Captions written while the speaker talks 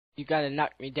You gotta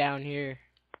knock me down here.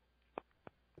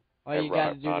 Why At you gotta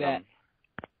rock do bottom. that?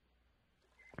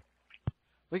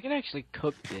 We can actually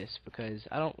cook this because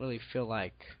I don't really feel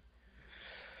like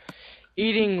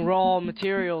eating raw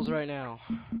materials right now.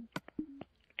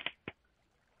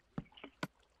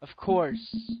 Of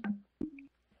course.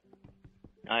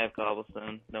 I have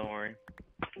cobblestone, don't worry.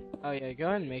 Oh yeah, go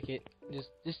ahead and make it.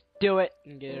 Just do it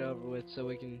and get it over with so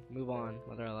we can move on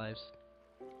with our lives.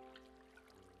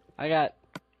 I got...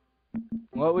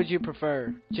 What would you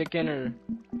prefer? Chicken or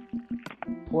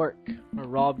pork or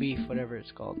raw beef, whatever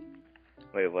it's called.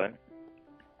 Wait, what?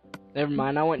 Never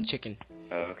mind, I want chicken.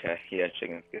 Oh, okay. Yeah,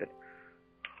 chicken's good.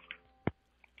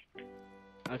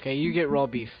 Okay, you get raw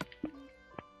beef.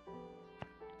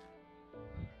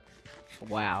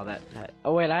 Wow, that...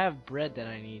 Oh wait, I have bread that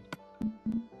I need.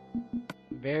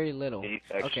 Very little. Beef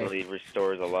actually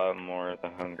restores a lot more of the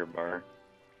hunger bar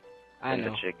I than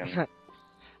know. the chicken.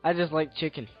 I just like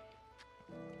chicken.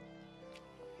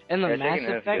 And the Yeah, Mass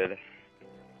chicken is Effect, good.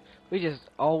 we just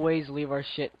always leave our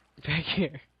shit back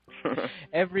here.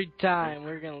 Every time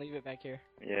we're gonna leave it back here.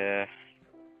 Yeah.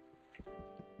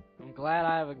 I'm glad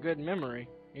I have a good memory.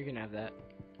 You can have that.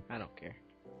 I don't care.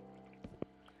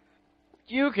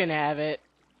 You can have it.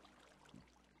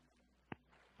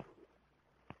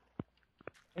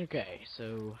 Okay,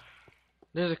 so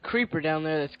there's a creeper down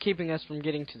there that's keeping us from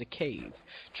getting to the cave.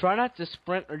 Try not to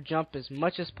sprint or jump as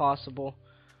much as possible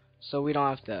so we don't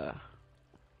have to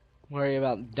worry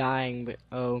about dying, but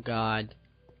oh god.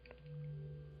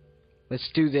 Let's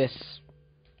do this.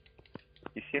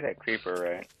 You see that creeper,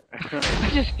 right?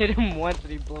 I just hit him once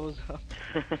and he blows up.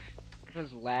 It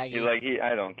was laggy. He's like,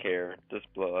 I don't care. Just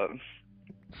blow up.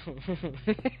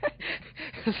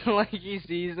 It's like he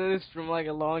sees us from like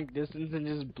a long distance and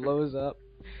just blows up.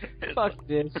 Fuck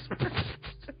this.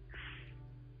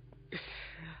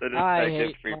 The I detective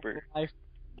hate creeper. my life.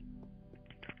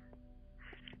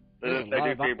 The There's a lot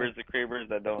detective of creepers, the creepers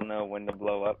that don't know when to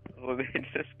blow up. So they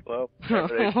just blow up. Oh,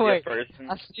 They see wait, a person.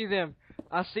 I see them.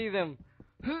 I see them.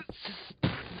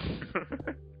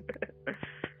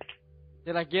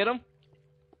 Did I get them?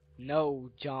 No,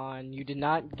 John, you did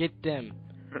not get them.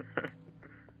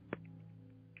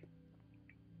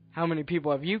 How many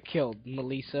people have you killed,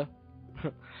 Melissa?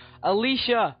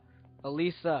 Alicia!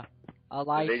 Elisa. Do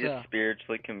they Elisa. just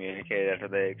spiritually communicate after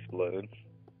they explode?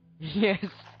 Yes.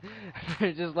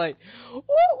 They're just like, woo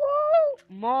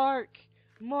woo! Mark!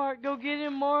 Mark, go get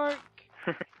him, Mark!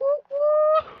 Woo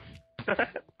woo! Hey,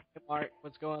 Mark,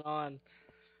 what's going on?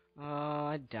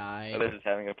 I died. They're just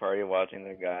having a party watching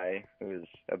the guy who's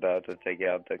about to take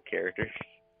out the characters.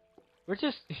 We're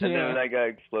just, And then when that guy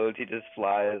explodes, he just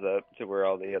flies up to where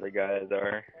all the other guys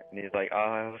are. And he's like, oh,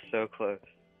 I was so close.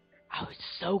 I was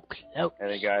so close.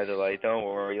 And the guys are like, don't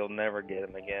worry, you'll never get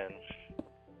him again.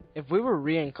 If we were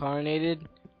reincarnated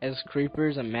as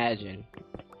creepers, imagine.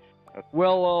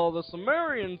 Well, the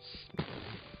Sumerians.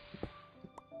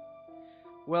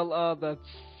 Well, the.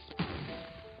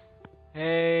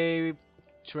 Hey,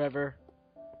 Trevor.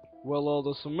 Well,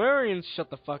 the Sumerians. Shut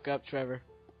the fuck up, Trevor.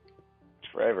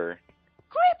 Trevor?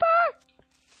 Creeper!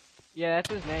 Yeah, that's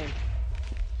his name.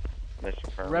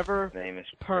 Mr. Perm. Trevor His name is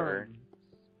Trevor. Perm.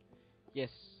 Yes.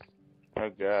 Oh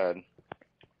god.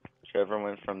 Trevor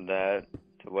went from that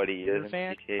to what he is in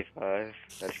Fan? GTA 5.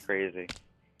 That's crazy.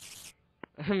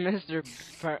 Mr.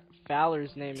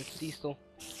 Fowler's name is Cecil.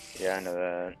 Yeah, I know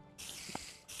that.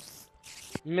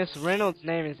 Miss Reynolds'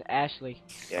 name is Ashley.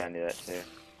 Yeah, I knew that too.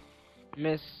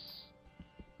 Miss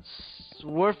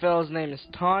Warfell's name is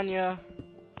Tanya.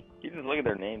 You just look at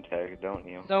their name tags, don't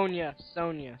you? Sonia.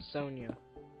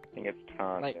 I think it's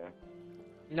Tanya. Like-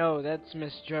 No, that's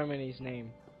Miss Germany's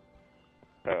name.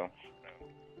 Oh.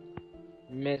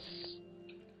 Miss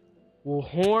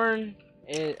Horn,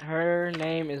 her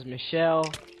name is Michelle.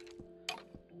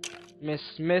 Miss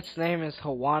Smith's name is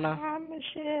Hawana. I'm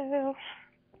Michelle.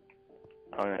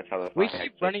 Oh, that's how the We fucking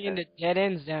keep accent running is. into dead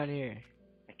ends down here.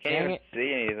 I can't Dang even it.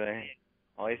 see anything.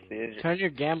 All I see is Turn your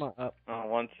gamma up. I don't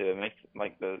want to. It makes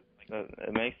like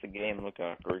it makes the game look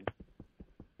awkward.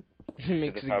 It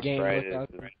makes Because of the how game bright look it is.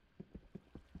 awkward.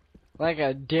 Like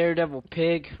a daredevil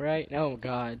pig, right? Oh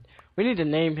god. We need to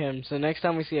name him so next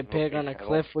time we see a pig on a Okay,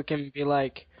 cliff we can be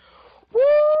like, woo!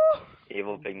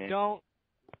 Evil pig name. Don't.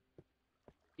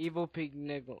 Evil pig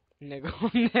niggle. Niggle.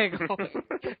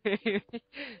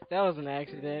 That was an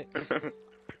accident.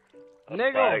 A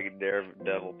Niggle. fag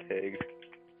daredevil pig.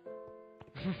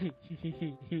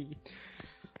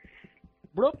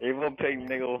 Bro. Evil pig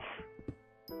niggle.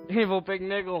 Evil pig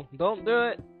niggle. Don't do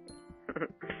it.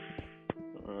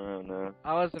 Oh no.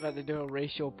 I was about to do a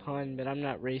racial pun, but I'm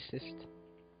not racist.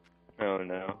 Oh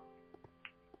no.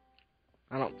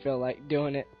 I don't feel like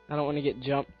doing it. I don't want to get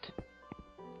jumped.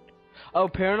 Oh,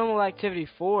 Paranormal Activity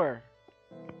 4.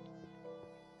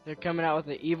 They're coming out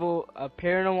with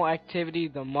Paranormal Activity,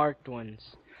 the marked ones.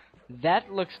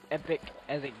 That looks epic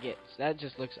as it gets. That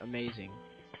just looks amazing.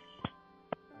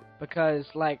 Because,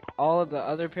 like, all of the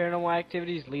other Paranormal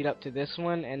Activities lead up to this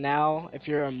one, and now, if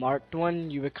you're a marked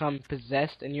one, you become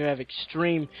possessed, and you have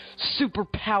extreme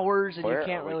superpowers, and Where you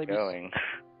can't are we really going?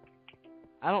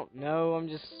 I don't know, I'm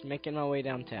just making my way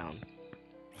downtown.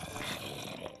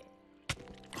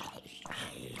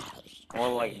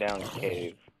 More like down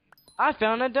cave. I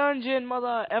found a dungeon,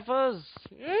 mother effers!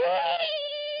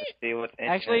 Let's see what's in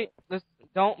Actually, it.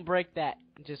 don't break that.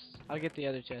 I'll get the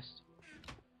other chest.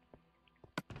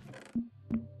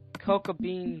 Coca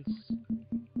beans.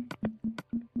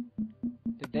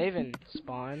 Did they even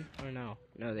spawn? Or no?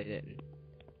 No, they didn't.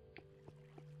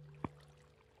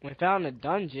 We found a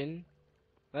dungeon.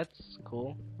 That's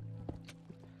cool.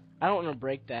 I don't want to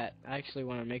break that. I actually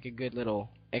want to make a good little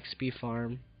XP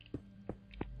farm.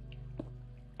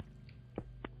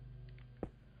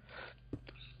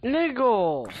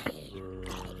 Niggle!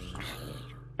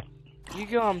 You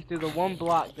go through the one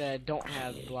block that don't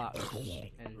have blocks.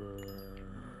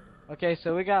 Okay,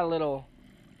 so we got a little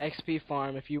XP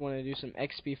farm if you want to do some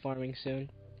XP farming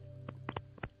soon.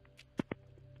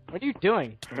 What are you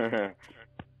doing?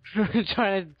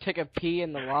 Trying to take a pee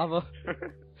in the lava?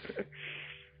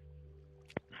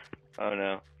 Oh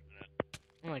no.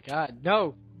 Oh my god,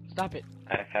 no! Stop it.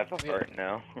 I have a heart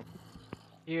now.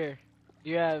 Here, do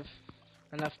you have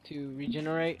enough to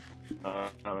regenerate?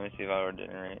 Let me see if I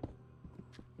regenerate.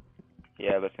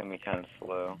 Yeah, but it's gonna be kind of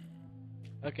slow.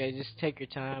 Okay, just take your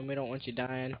time, we don't want you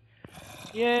dying.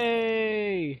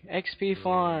 Yay! XP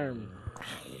farm!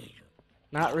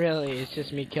 Not really, it's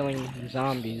just me killing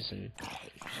zombies and...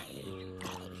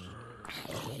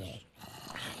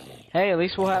 Hey, at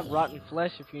least we'll have rotten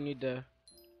flesh if you need to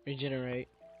regenerate.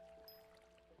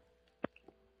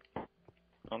 I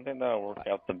don't think that'll work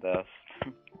out the best.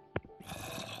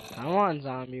 Come on,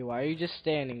 zombie, why are you just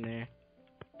standing there?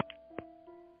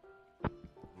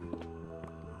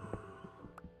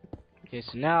 Okay,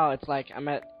 so now it's like I'm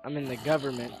in the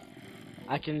government.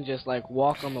 I can just like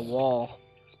walk on the wall.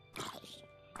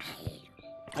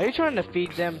 Are you trying to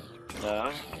feed them?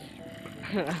 No.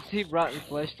 I see rotten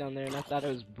flesh down there and I thought it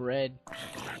was bread.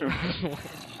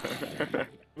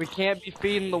 We can't be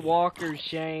feeding the walkers,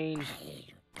 Shane.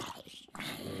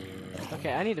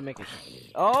 Okay, I need to make it.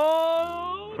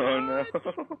 Oh! Oh no.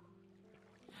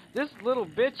 This little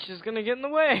bitch is gonna get in the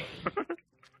way.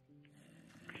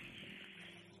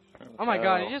 Oh my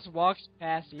god, he just walks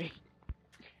past me.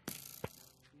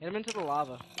 Hit him into the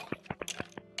lava.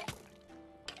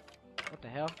 What the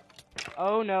hell?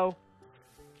 Oh no.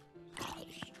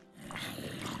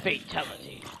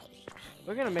 Fatality.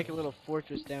 We're gonna make a little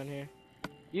fortress down here.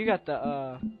 You got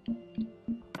the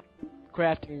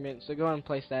crafting mint, so go ahead and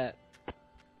place that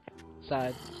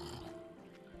side.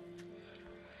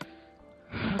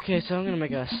 Okay, so I'm gonna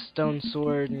make a stone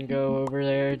sword and go over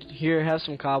there. Here, have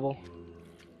some cobble.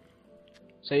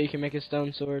 So you can make a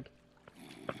stone sword.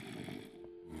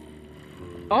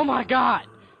 Oh my god!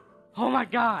 Oh my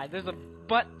god! There's a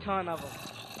butt ton of them.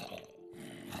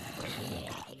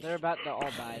 They're about to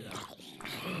all die though.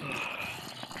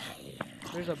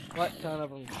 There's a butt ton of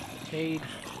them. Cade.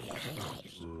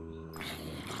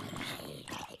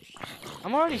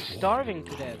 I'm already starving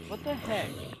to death. What the heck?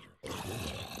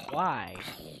 Why?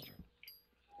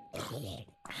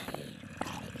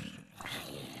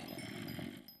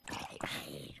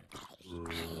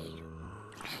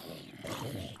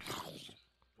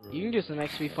 You can do some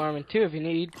XP farming too if you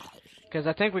need, because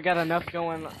I think we got enough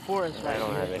going for us right I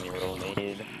don't here. have any real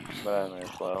need, but I might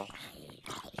as well.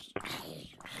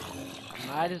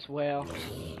 Might as well.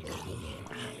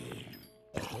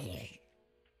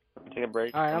 Take a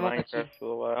break Alright, from I'm gonna Minecraft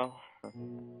for a while.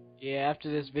 Yeah, after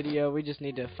this video, we just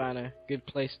need to find a good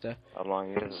place to. How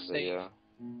long is this video?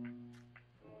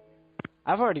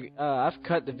 I've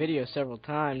cut the video several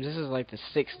times. This is like the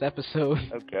 6th episode.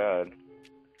 Oh god.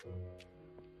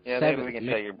 Yeah, maybe we can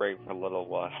take a break for a little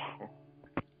while.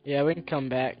 Yeah, we can come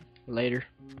back later.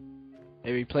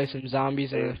 Maybe play some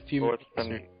zombies in a few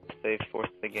minutes. Save force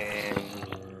the game.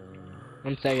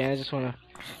 1 second, I just wanna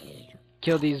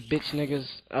kill these bitch niggas.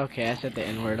 Okay, I said the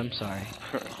N-word, I'm sorry.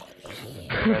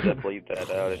 Try to bleep that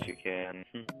out if you can.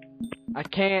 I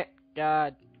can't,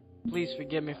 God. Please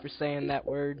forgive me for saying that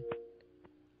word.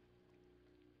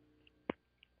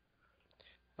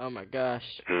 Oh my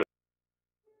gosh.